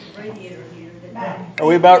Are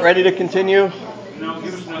we about ready to continue? No,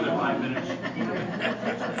 give us another 5 minutes.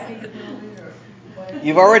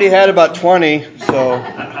 You've already had about 20, so.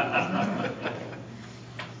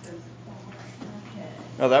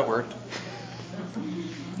 Oh, that worked.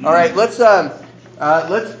 All right, let's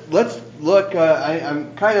look.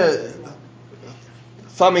 I'm kind of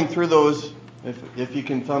thumbing through those, if you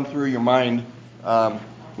can thumb through your mind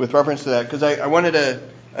with reference to that, because I wanted to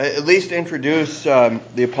at least introduce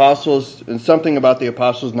the apostles and something about the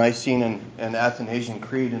apostles' Nicene and Athanasian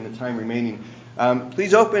Creed in the time remaining.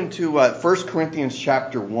 Please open to 1 Corinthians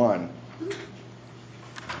chapter 1.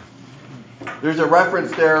 There's a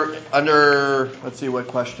reference there under, let's see, what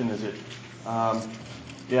question is it?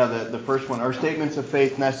 The first one. Are statements of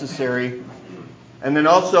faith necessary? And then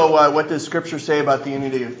also, what does Scripture say about the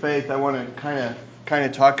unity of faith? I want to kind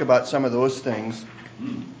of talk about some of those things.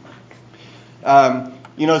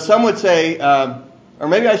 Some would say, or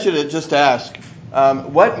maybe I should just ask,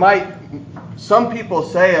 what might some people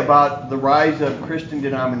say about the rise of Christian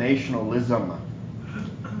denominationalism?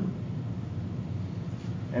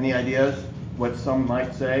 Any ideas what some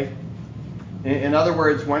might say? In other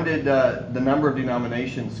words, when did the number of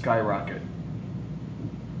denominations skyrocket?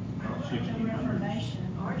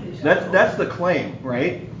 That's the claim,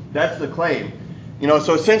 right? That's the claim.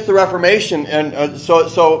 So since the Reformation, and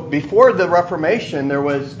so before the Reformation, there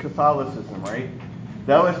was Catholicism, right?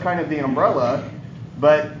 That was kind of the umbrella,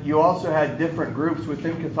 but you also had different groups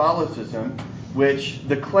within Catholicism, which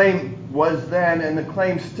the claim was then, and the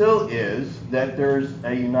claim still is, that there's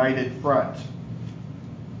a united front,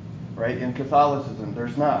 right? In Catholicism,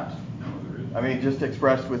 there's not. I mean, just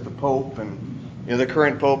expressed with the Pope and the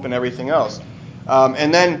current Pope and everything else.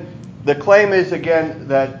 And then the claim is again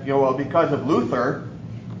that because of Luther,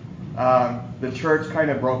 the church kind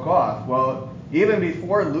of broke off. Well, even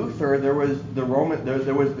before Luther, there was the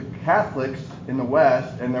there was the Catholics in the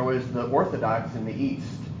West, and there was the Orthodox in the East.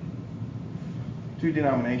 Two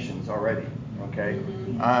denominations already. Okay,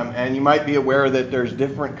 and you might be aware that there's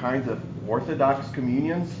different kinds of Orthodox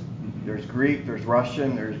communions. There's Greek, there's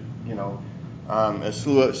Russian, there's a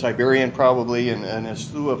slew of Siberian probably, and a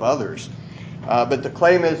slew of others. But the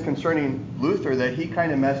claim is concerning Luther that he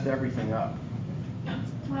kind of messed everything up.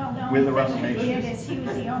 Well, with the only thing Reformation. he did is he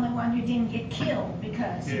was the only one who didn't get killed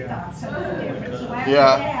because he thought something different. So after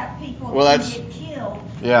Yeah. that, people Well, didn't get killed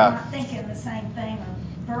not thinking the same thing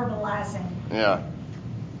or verbalizing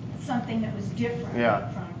something that was different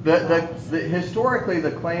from historically,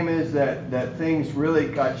 the claim is that things really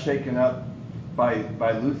got shaken up by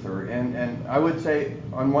Luther. And I would say,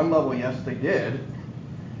 on one level, yes, they did.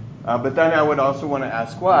 But then I would also want to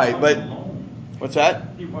ask why. But what's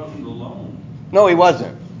that? He wasn't alone. No, he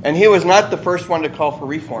wasn't. And he was not the first one to call for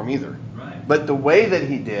reform either. Right. But the way that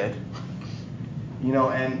he did,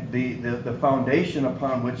 and the foundation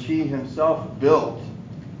upon which he himself built,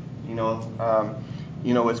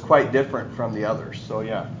 was quite different from the others. So,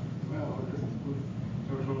 yeah. Well,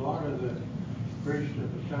 there was a lot of the priests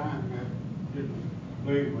at the time that didn't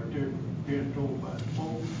believe what they were being told by the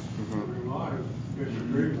Pope. There was a lot of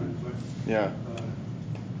disagreement, but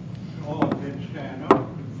all did stand up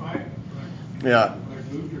and fight. Like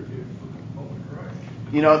Luther did for the Pope, right?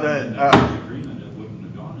 Disagreement, it wouldn't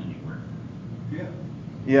have gone anywhere.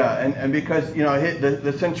 Yeah, and because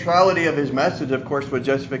the centrality of his message, of course, was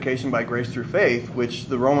justification by grace through faith, which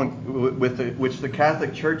which the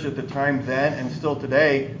Catholic Church at the time then and still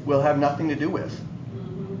today will have nothing to do with.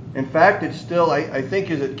 In fact, it's still, I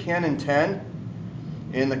think, is it Canon 10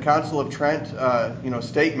 in the Council of Trent,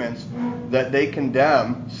 statements that they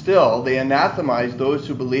condemn. Still, they anathemize those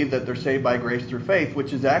who believe that they're saved by grace through faith,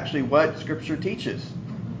 which is actually what Scripture teaches.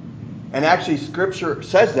 And actually, Scripture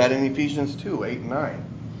says that in Ephesians 2, 8 and 9.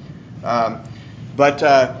 But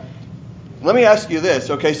let me ask you this.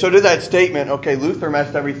 Okay, so to that statement, Luther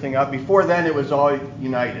messed everything up. Before then, it was all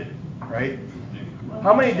united, right?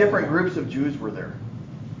 How many different groups of Jews were there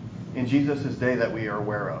in Jesus' day that we are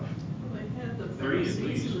aware of? Well, they had the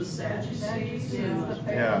Pharisees and the Sadducees and the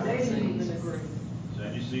Pharisees.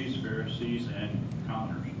 Sadducees, Pharisees, and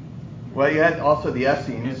commoners. Well, you had also the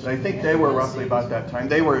Essenes. I think they were roughly about that time.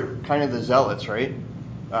 They were kind of the zealots, right?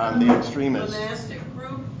 The extremists. Monastic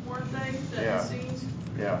group, weren't they? The Essenes?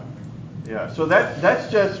 Yeah. So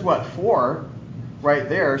that's just, four right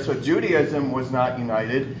there. So Judaism was not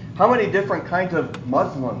united. How many different kinds of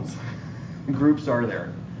Muslims groups are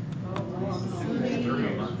there?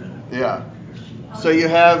 Yeah. So you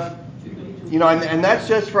have, and that's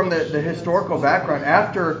just from the historical background.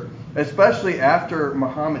 Especially after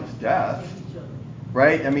Muhammad's death,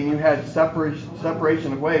 right? I mean, you had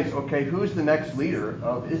separation of ways. Okay, who's the next leader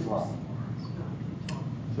of Islam?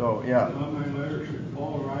 So, yeah. How many letters did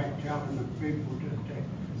Paul write telling the people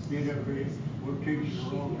that they need to be, were teaching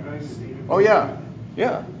the wrong thing and need to be. Oh, yeah.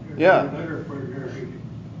 Yeah. Yeah. There's a letter for there, he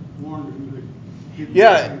warned them to keep.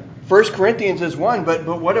 Yeah. 1 Corinthians is one, but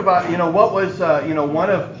what about, what was, one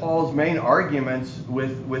of Paul's main arguments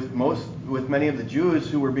with many of the Jews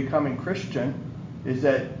who were becoming Christian is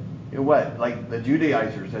that, like the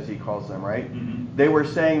Judaizers, as he calls them, right? Mm-hmm. They were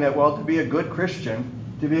saying that, well, to be a good Christian,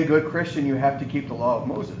 you have to keep the law of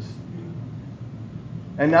Moses.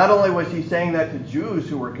 And not only was he saying that to Jews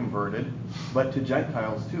who were converted, but to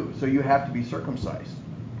Gentiles too. So you have to be circumcised.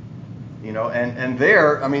 And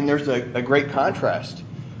there, there's a great contrast.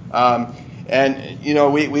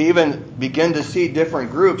 We even begin to see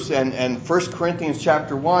different groups, and 1 Corinthians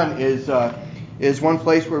chapter 1 is one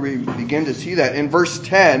place where we begin to see that. In verse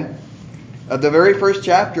 10 of the very first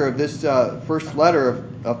chapter of this first letter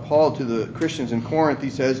of Paul to the Christians in Corinth, he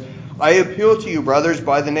says, I appeal to you, brothers,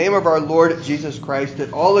 by the name of our Lord Jesus Christ,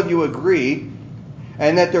 that all of you agree,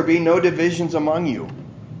 and that there be no divisions among you.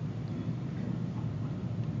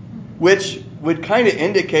 Which would kind of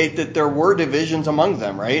indicate that there were divisions among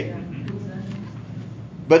them, right?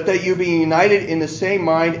 But that you be united in the same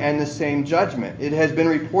mind and the same judgment. It has been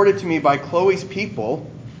reported to me by Chloe's people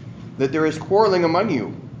that there is quarreling among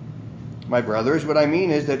you. My brothers, what I mean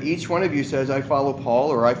is that each one of you says, I follow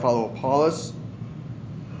Paul, or I follow Apollos,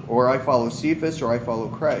 or I follow Cephas, or I follow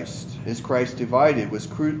Christ. Is Christ divided? Was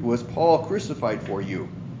Paul crucified for you?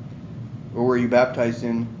 Or were you baptized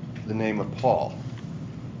in the name of Paul?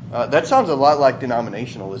 That sounds a lot like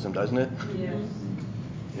denominationalism, doesn't it? Yes.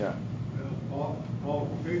 Yeah. Paul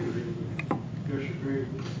Peter disagreed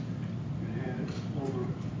and had over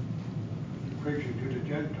preaching to the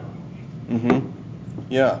Gentiles. Mm-hmm.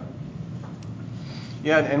 Yeah.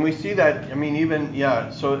 Yeah, and we see that,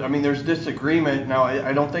 there's disagreement. Now,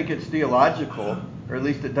 I don't think it's theological, or at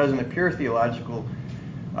least it doesn't appear theological,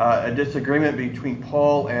 a disagreement between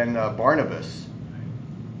Paul and Barnabas.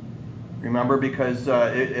 Remember, because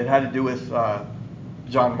it had to do with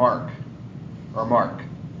Mark.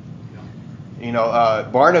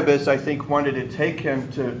 Barnabas, I think, wanted to take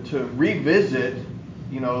him to revisit,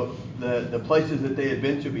 the places that they had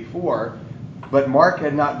been to before, but Mark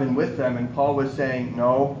had not been with them, and Paul was saying,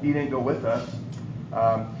 no, he didn't go with us.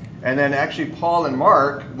 And then actually Paul and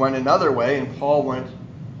Mark went another way, and Paul went,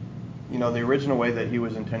 the original way that he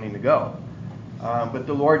was intending to go. But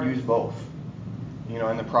the Lord used both.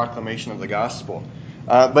 In the proclamation of the gospel.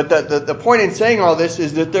 But the point in saying all this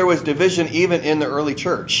is that there was division even in the early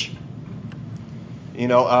church.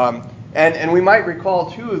 And we might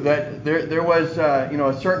recall too that there was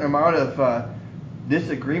a certain amount of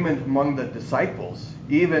disagreement among the disciples,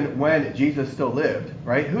 even when Jesus still lived.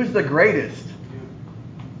 Right? Who's the greatest?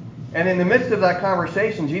 And in the midst of that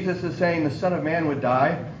conversation, Jesus is saying the Son of Man would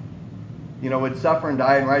die. Would suffer and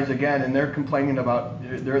die and rise again, and they're complaining about,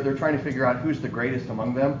 they're trying to figure out who's the greatest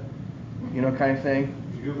among them, kind of thing.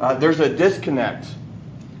 There's a disconnect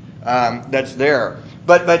that's there.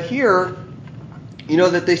 But here,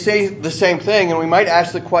 that they say the same thing, and we might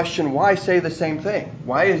ask the question, why say the same thing?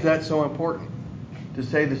 Why is that so important to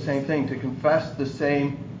say the same thing, to confess the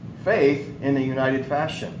same faith in a united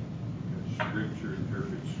fashion? Scripture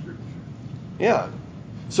interprets Scripture. Yeah.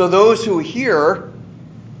 So those who hear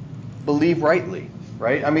believe rightly,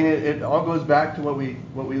 right? It all goes back to what we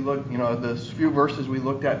looked, the few verses we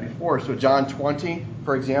looked at before. So John 20,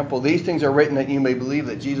 for example, these things are written that you may believe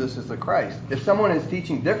that Jesus is the Christ. If someone is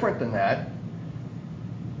teaching different than that,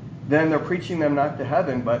 then they're preaching them not to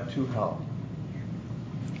heaven, but to hell.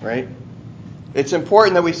 Right? It's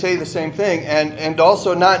important that we say the same thing, and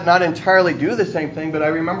also not entirely do the same thing, but I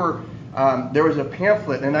remember there was a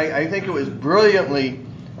pamphlet, and I think it was brilliantly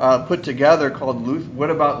put together called What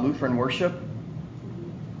About Lutheran Worship?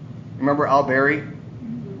 Remember Al Berry?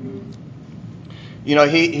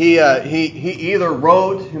 He either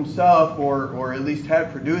wrote himself or at least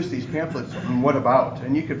had produced these pamphlets on What About,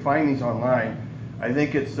 and you could find these online. I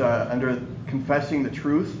think it's under Confessing the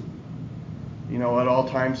Truth, at all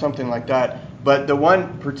times, something like that. But the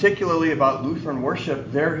one particularly about Lutheran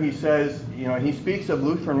worship, there he says, he speaks of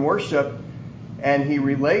Lutheran worship, and he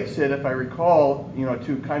relates it, if I recall,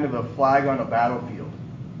 to kind of a flag on a battlefield.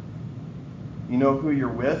 You know who you're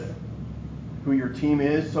with, who your team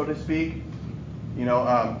is, so to speak.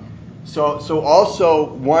 So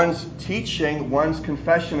also one's teaching, one's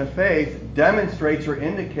confession of faith demonstrates or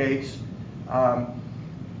indicates,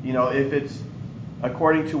 if it's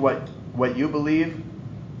according to what you believe,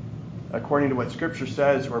 according to what Scripture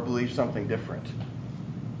says, or believe something different.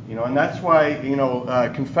 And that's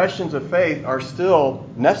why, confessions of faith are still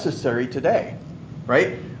necessary today,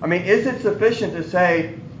 right? Is it sufficient to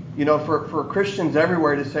say, for Christians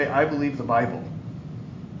everywhere to say, I believe the Bible.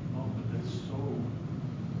 Oh, but that's so...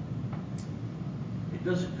 It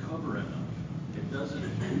doesn't cover enough. It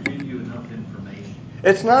doesn't give you enough information.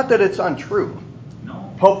 It's not that it's untrue.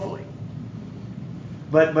 No. Hopefully.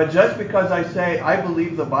 But just because I say I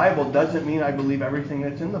believe the Bible doesn't mean I believe everything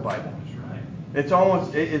that's in the Bible. That's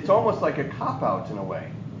right. It's almost like a cop-out in a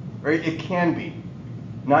way. Or it can be.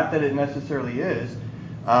 Not that it necessarily is.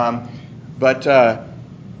 But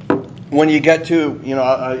when you get to,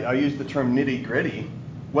 I use the term nitty-gritty,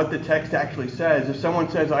 what the text actually says, if someone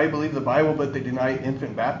says, I believe the Bible, but they deny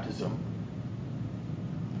infant baptism,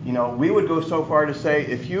 we would go so far to say,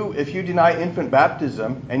 if you deny infant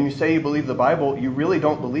baptism and you say you believe the Bible, you really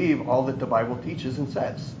don't believe all that the Bible teaches and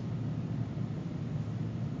says.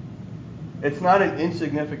 It's not an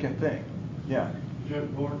insignificant thing. Yeah. It's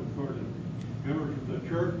important for the members of the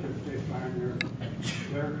church, if they find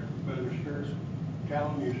their ministers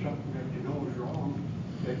telling you something that you know is wrong,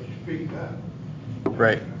 that you speak up.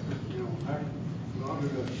 Right. A lot of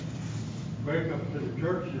the breakups in the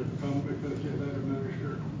church have come because they let a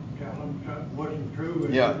minister tell them something wasn't true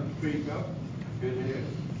and didn't speak up,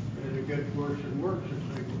 and it gets worse and worse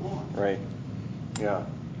as they go on. Right. Yeah.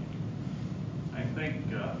 I think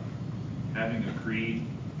having a creed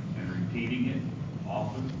and repeating it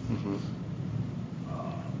often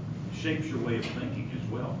shapes your way of thinking as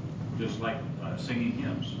well. Just like singing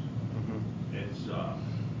hymns. It's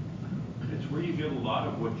where you get a lot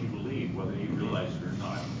of what you believe, whether you realize it or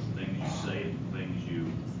not. The things you say, the things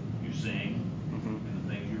you sing, and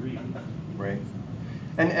the things you read. Right.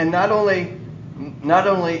 And not only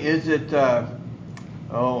is it,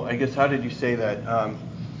 I guess how did you say that?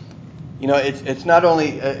 It's not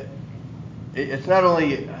only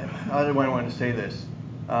how do I want to say this?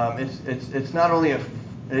 It's not only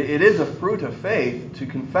it is a fruit of faith to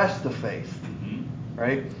confess the faith,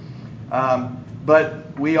 right?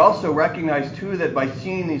 But we also recognize too that by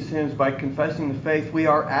singing these hymns, by confessing the faith, we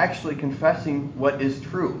are actually confessing what is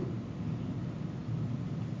true.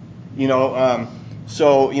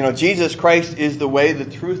 So Jesus Christ is the way, the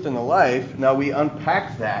truth, and the life. Now we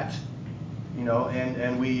unpack that,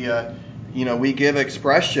 and we give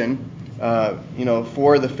expression,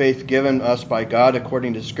 for the faith given us by God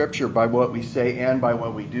according to Scripture, by what we say and by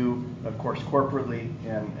what we do, of course, corporately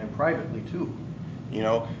and privately too.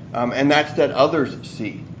 And that's that others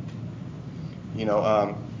see.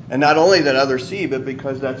 And not only that others see, but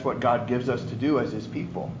because that's what God gives us to do as His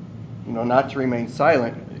people. Not to remain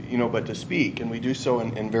silent, but to speak, and we do so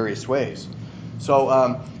in various ways.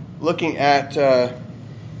 So, looking at,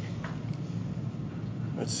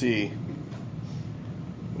 let's see,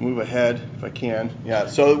 move ahead if I can. Yeah.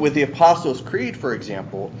 So with the Apostles' Creed, for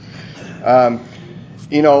example,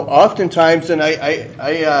 oftentimes, and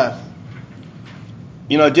I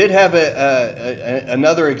did have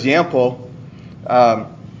another example. I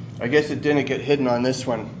guess it didn't get hidden on this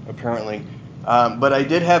one, apparently. But I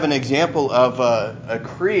did have an example of a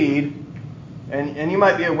creed, and you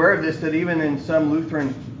might be aware of this, that even in some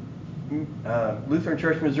Lutheran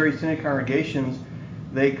Church Missouri Synod congregations,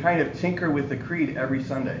 they kind of tinker with the creed every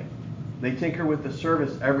Sunday. They tinker with the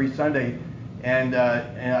service every Sunday. And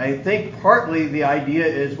I think partly the idea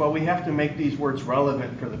is, well, we have to make these words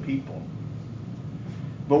relevant for the people.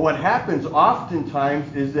 But what happens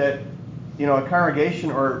oftentimes is that, a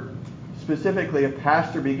congregation or specifically a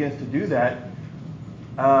pastor begins to do that,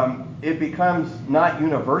 it becomes not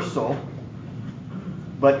universal,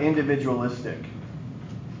 but individualistic.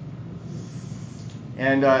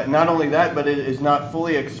 And not only that, but it is not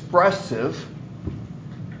fully expressive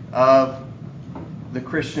of the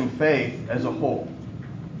Christian faith as a whole.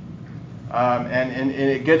 And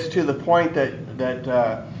it gets to the point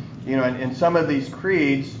that in some of these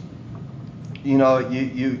creeds,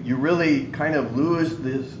 you really kind of lose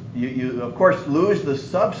this. You of course lose the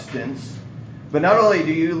substance, but not only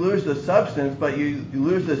do you lose the substance, but you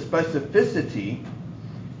lose the specificity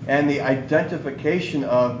and the identification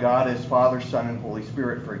of God as Father, Son, and Holy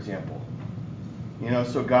Spirit, for example.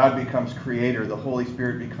 So God becomes creator, the Holy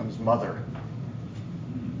Spirit becomes mother,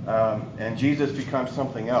 and Jesus becomes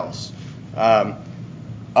something else,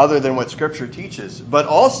 other than what Scripture teaches. But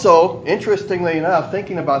also, interestingly enough,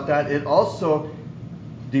 thinking about that, it also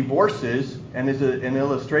divorces and is an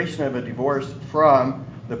illustration of a divorce from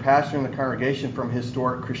the pastor and the congregation from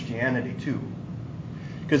historic Christianity too.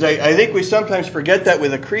 Because I think we sometimes forget that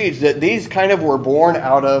with the creeds, that these kind of were born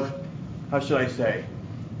out of,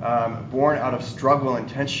 born out of struggle and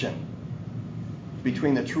tension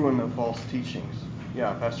between the true and the false teachings.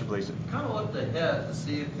 Yeah, Pastor Blaze. Kind of looked ahead to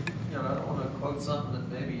see if, I don't want to quote something that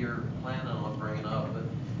maybe you're planning on bringing up, but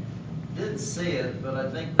didn't see it, but I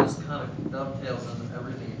think this kind of dovetails into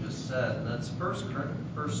everything you just said, and that's 1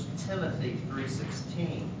 Timothy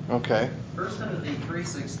 3:16. Okay. 1 Timothy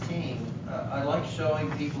 3:16, I like showing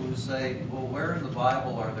people who say, well, where in the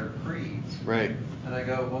Bible are there creeds? Right. And I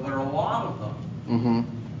go, well, there are a lot of them. Mm-hmm.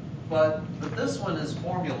 But this one is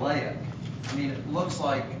formulaic. I mean, it looks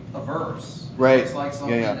like a verse. Right. It looks like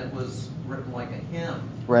something that was written like a hymn.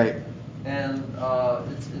 Right. And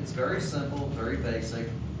it's very simple, very basic,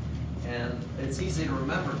 and it's easy to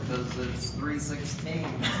remember because it's 3:16.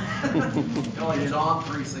 Like John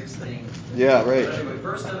 3:16. Yeah, right. But anyway,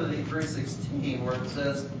 1 Timothy 3:16, where it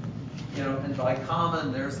says, and by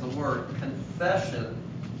common, there's the word confession.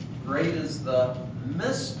 Great is the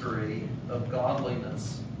mystery of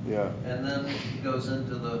godliness. Yeah. And then it goes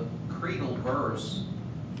into the creedal verse.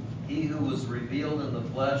 He who was revealed in the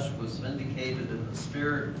flesh was vindicated in the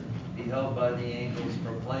spirit, beheld by the angels,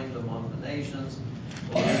 proclaimed among the nations,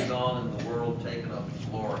 believed on in the world, taken up in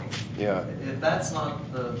glory. Yeah. If that's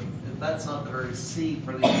not the very seed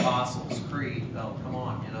for the Apostles' Creed, oh come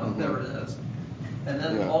on, there it is. And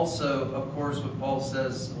then also, of course, what Paul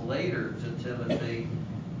says later to Timothy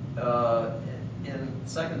in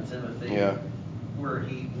 2 Timothy, where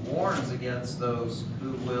he warns against those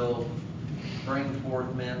who will bring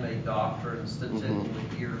forth man-made doctrines to tickle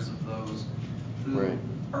the ears of those who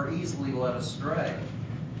are easily led astray.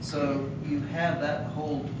 So you have that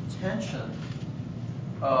whole tension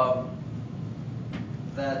that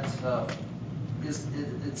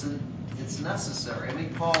it's necessary. I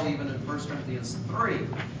mean, Paul, even in 1 Corinthians 3,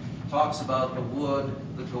 talks about the wood,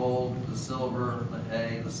 the gold, the silver, the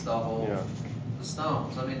hay, the stubble, the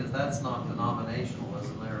stones. I mean, if that's not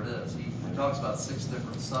denominationalism, there it is. He talks about 6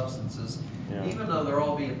 different substances, even though they're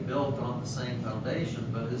all being built on the same foundation.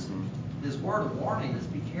 But his word of warning is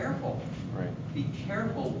be careful. Right. Be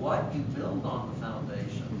careful what you build on the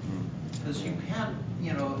foundation, because you can,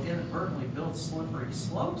 inadvertently build slippery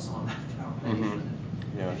slopes on that foundation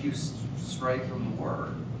if you stray from the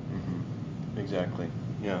word. Exactly.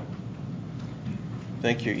 Yeah.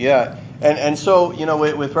 Thank you. Yeah, and so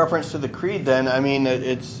with reference to the creed, then I mean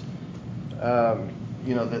it's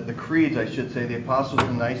the creeds, I should say, the Apostles'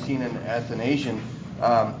 and Nicene and Athanasian,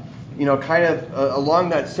 kind of along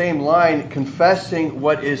that same line, confessing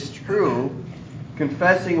what is true,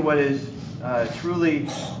 confessing what is truly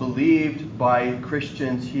believed by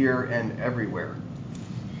Christians here and everywhere,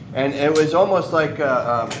 and it was almost like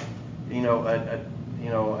a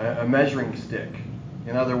measuring stick.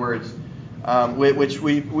 In other words, which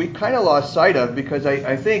we kind of lost sight of, because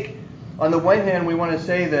I think on the one hand we want to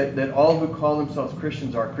say that all who call themselves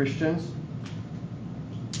Christians are Christians.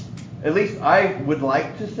 At least I would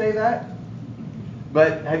like to say that.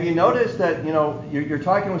 But have you noticed that you're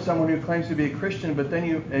talking with someone who claims to be a Christian, but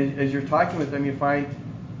then as you're talking with them, you find,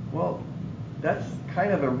 well, that's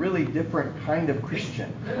kind of a really different kind of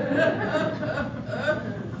Christian.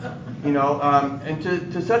 And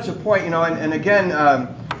to such a point, and again,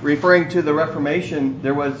 referring to the Reformation,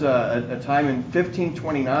 there was a time in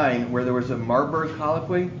 1529 where there was a Marburg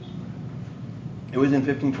colloquy. It was in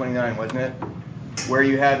 1529, wasn't it? Where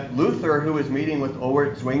you had Luther, who was meeting with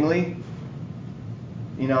Ulrich Zwingli,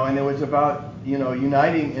 and it was about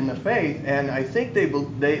uniting in the faith. And I think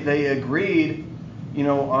they agreed,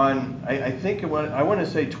 on I think I want to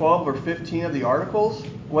say 12 or 15 of the articles,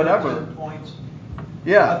 whatever. 13 points.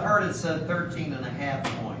 Yeah. I've heard it said 13 and a half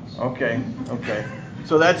points. Okay.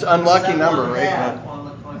 So that's unlucky number, right?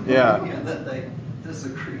 That they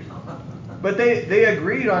disagreed on. But they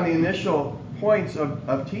agreed on the initial points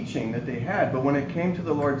of teaching that they had, but when it came to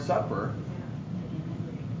the Lord's Supper,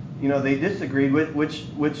 they disagreed, which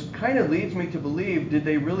kind of leads me to believe, did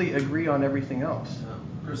they really agree on everything else?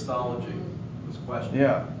 Christology was questioned.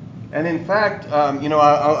 Yeah. And in fact,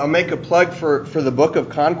 I'll make a plug for the Book of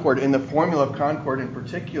Concord. In the Formula of Concord in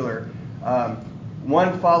particular,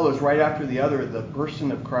 one follows right after the other, the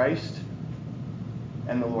person of Christ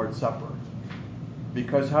and the Lord's Supper.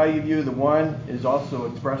 Because how you view the one is also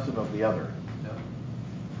expressive of the other.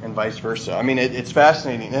 And vice versa. I mean, it's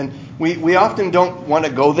fascinating. And we often don't want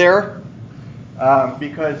to go there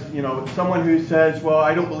because, someone who says, well,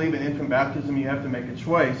 I don't believe in infant baptism, you have to make a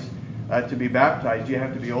choice to be baptized. You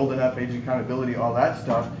have to be old enough, age accountability, all that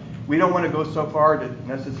stuff. We don't want to go so far to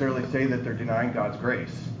necessarily say that they're denying God's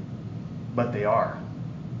grace. But they are.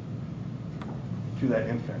 To that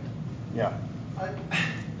infant. Yeah.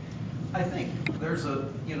 I think there's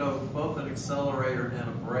both an accelerator and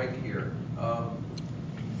a brake here.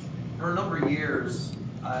 For a number of years,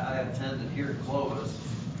 I attended here at Clovis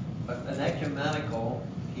an ecumenical,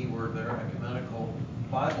 keyword there, ecumenical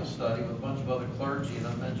Bible study with a bunch of other clergy, and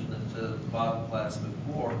I mentioned it to the Bible class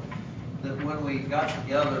before. that when we got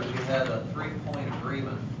together, we had a 3-point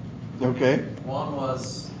agreement. Okay. One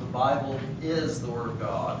was the Bible is the Word of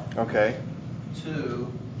God. Okay.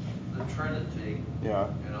 2, the Trinity. Yeah.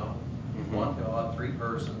 One God, 3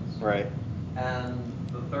 persons. Right. And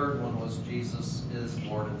the third one was Jesus is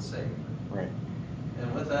Lord and Savior. Right.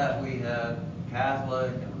 And with that, we had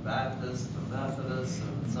Catholic and Baptist and Methodist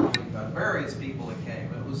and Assembly God, various people that came.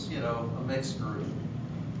 It was, a mixed group.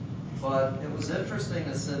 But it was interesting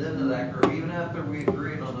to sit into that group, even after we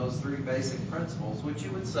agreed on those 3 basic principles, which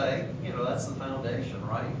you would say, that's the foundation,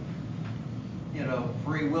 right?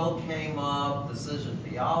 Free will came up, decision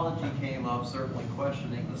theology came up, certainly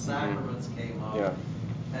questioning the sacraments came up. Yeah.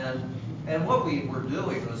 And what we were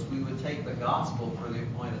doing was we would take the gospel for the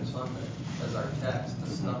appointed Sunday as our text to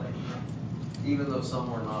study, even though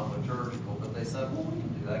some were non-liturgical. But they said, well, we can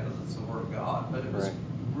do that because it's the Word of God. But it was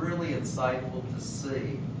really insightful to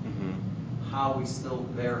see how we still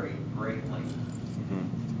vary greatly.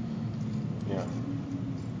 Yeah.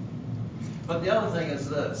 But the other thing is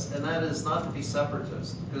this, and that is not to be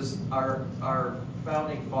separatist, because our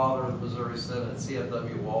founding father of the Missouri Synod,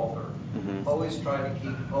 C.F.W. Walther, always tried to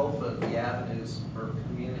keep open the avenues for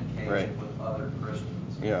communicating with other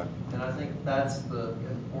Christians. Yeah. And I think that's the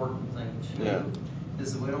important thing, too,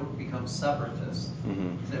 is that we don't become separatists.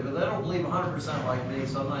 Say, but they don't believe 100% like me,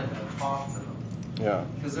 so I'm not even going to talk to them. Yeah.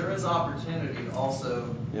 Because there is opportunity to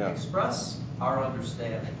also express our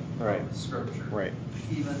understanding of Scripture. Right.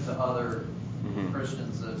 Even to other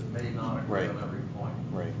Christians that may not agree on every point.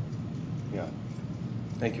 Right. Yeah.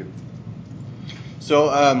 Thank you.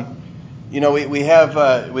 So, we have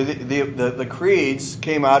the creeds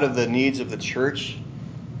came out of the needs of the church.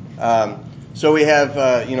 So we have,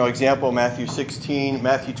 example Matthew 16,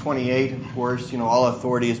 Matthew 28. Of course, all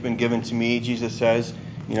authority has been given to me. Jesus says,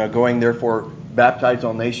 going therefore baptize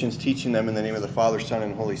all nations, teaching them in the name of the Father, Son,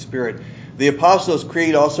 and Holy Spirit. The Apostles'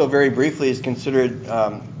 Creed also very briefly is considered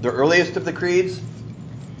the earliest of the creeds,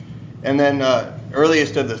 and then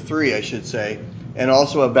earliest of the 3, I should say, and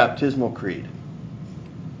also a baptismal creed.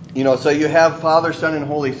 So you have Father, Son, and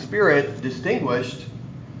Holy Spirit distinguished,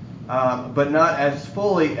 but not as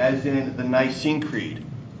fully as in the Nicene Creed,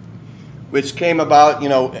 which came about,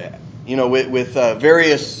 with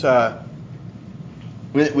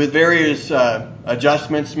various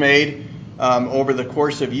adjustments made over the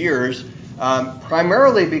course of years,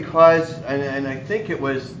 primarily because, and I think it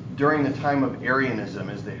was during the time of Arianism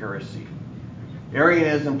as the heresy.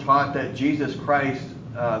 Arianism taught that Jesus Christ,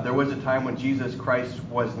 there was a time when Jesus Christ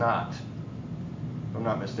was not, if I'm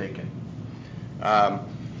not mistaken. So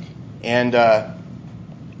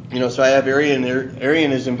I have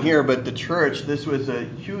Arianism here, but the church, this was a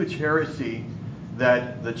huge heresy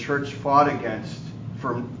that the church fought against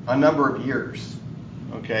for a number of years.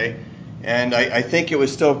 Okay? And I think it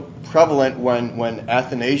was still prevalent when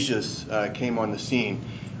Athanasius came on the scene.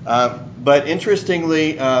 But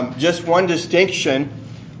interestingly, just one distinction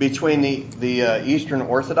between the Eastern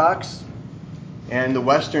Orthodox and the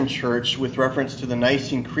Western Church with reference to the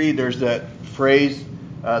Nicene Creed, there's that phrase,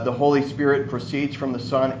 the Holy Spirit proceeds from the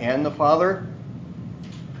Son and the Father.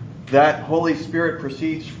 That Holy Spirit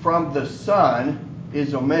proceeds from the Son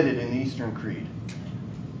is omitted in the Eastern Creed.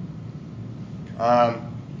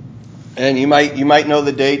 And you might know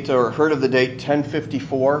the date or heard of the date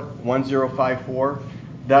 1054.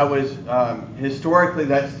 That was historically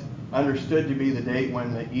that's understood to be the date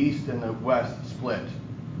when the East and the West split.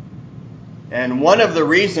 And one of the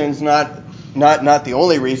reasons, not the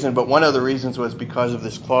only reason, but one of the reasons was because of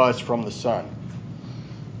this clause from the Son.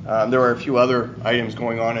 There were a few other items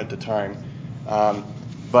going on at the time.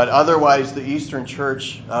 But otherwise, the Eastern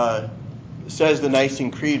Church says the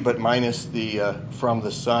Nicene Creed, but minus the from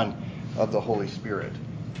the Son of the Holy Spirit.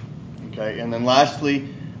 Okay, and then lastly,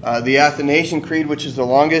 the Athanasian Creed, which is the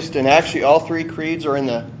longest, and actually all 3 creeds are in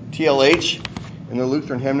the TLH, in the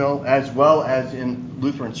Lutheran Hymnal, as well as in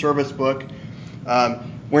Lutheran Service Book.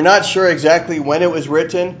 We're not sure exactly when it was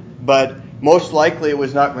written, but most likely it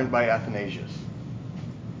was not written by Athanasius,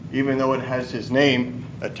 even though it has his name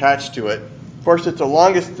attached to it. Of course, it's the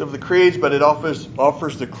longest of the creeds, but it offers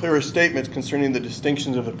the clearest statements concerning the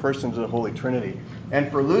distinctions of the persons of the Holy Trinity.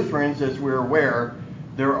 And for Lutherans, as we're aware,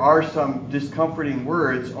 there are some discomforting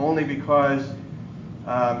words only because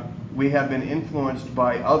we have been influenced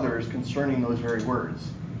by others concerning those very words,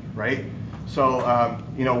 right? So,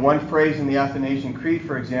 one phrase in the Athanasian Creed,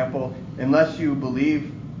 for example, unless you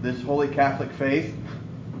believe this Holy Catholic faith,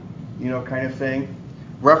 kind of thing,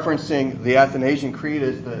 referencing the Athanasian Creed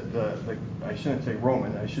as the I shouldn't say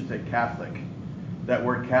Roman, I should say Catholic. That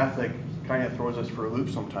word Catholic kind of throws us for a loop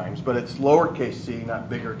sometimes, but it's lowercase c, not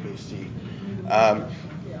bigger case c.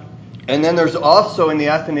 And then there's also in the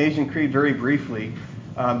Athanasian Creed, very briefly,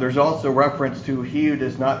 there's also reference to he who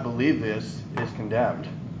does not believe this is condemned,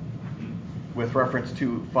 with reference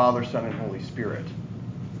to Father, Son, and Holy Spirit,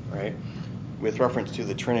 right? With reference to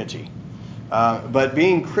the Trinity. But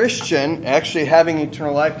being Christian, actually having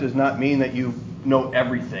eternal life, does not mean that you know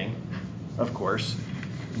everything, of course,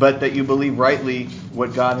 but that you believe rightly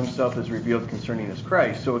what God himself has revealed concerning his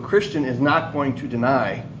Christ. So a Christian is not going to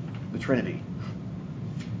deny the Trinity,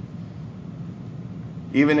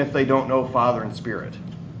 even if they don't know Father and Spirit,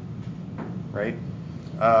 right?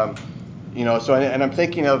 So and I'm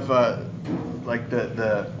thinking of like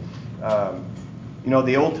the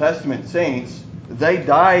Old Testament saints. They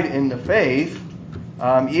died in the faith,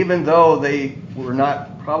 even though they were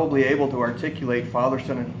not probably able to articulate Father,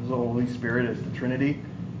 Son, and Holy Spirit as the Trinity,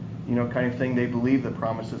 kind of thing. They believed the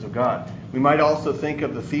promises of God. We might also think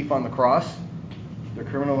of the thief on the cross, the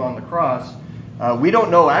criminal on the cross. We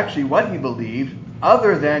don't know actually what he believed,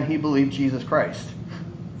 other than he believed Jesus Christ,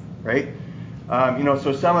 right?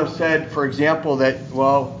 So some have said, for example, that,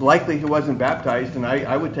 well, likely he wasn't baptized, and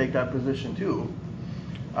I would take that position too.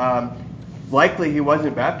 Likely he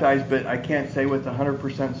wasn't baptized, but I can't say with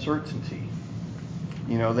 100% certainty,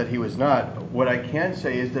 that he was not. What I can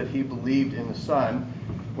say is that he believed in the Son.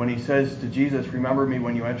 When he says to Jesus, remember me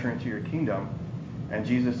when you enter into your kingdom, and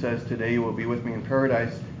Jesus says, today you will be with me in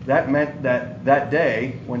paradise, that meant that that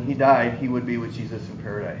day, when he died, he would be with Jesus in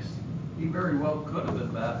paradise. He very well could have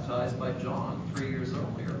been baptized by John 3 years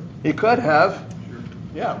earlier. He could have.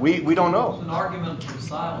 Yeah, we don't know. It's an argument from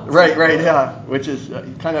silence. Right, yeah, which is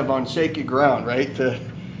kind of on shaky ground, right?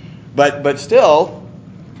 But still,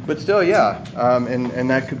 yeah, and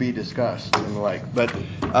that could be discussed and the like. But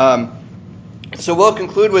so we'll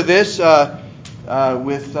conclude with this,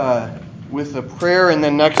 with a prayer, and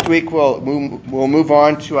then next week we'll move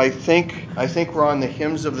on to I think we're on the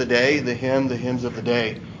hymns of the day, the hymns of the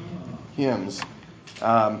day, hymns.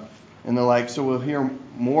 And the like. So we'll hear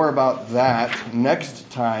more about that next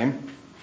time.